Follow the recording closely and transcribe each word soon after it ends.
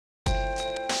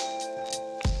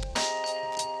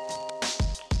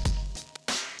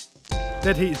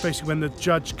Dead heat is basically when the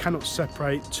judge cannot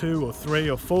separate 2 or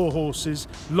 3 or 4 horses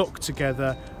locked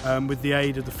together with the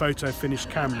aid of the photo finish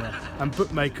camera, and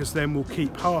bookmakers then will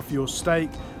keep half your stake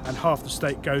and half the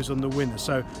stake goes on the winner.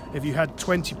 So if you had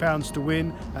 £20 to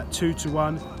win at 2 to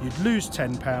 1, you'd lose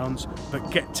 £10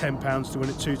 but get £10 to win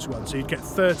at 2 to 1, so you'd get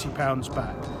 £30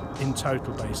 back in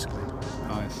total basically.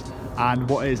 Nice. And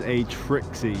what is a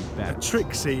Trixie bet? A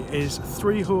Trixie is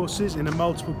 3 horses in a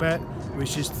multiple bet,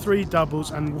 which is 3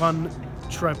 doubles and 1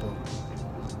 treble.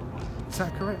 Is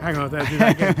that correct? Hang on, there, do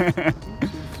that again. 1, 2,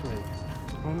 3.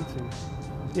 1,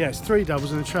 2. Yeah, it's 3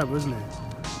 doubles and a treble, isn't it?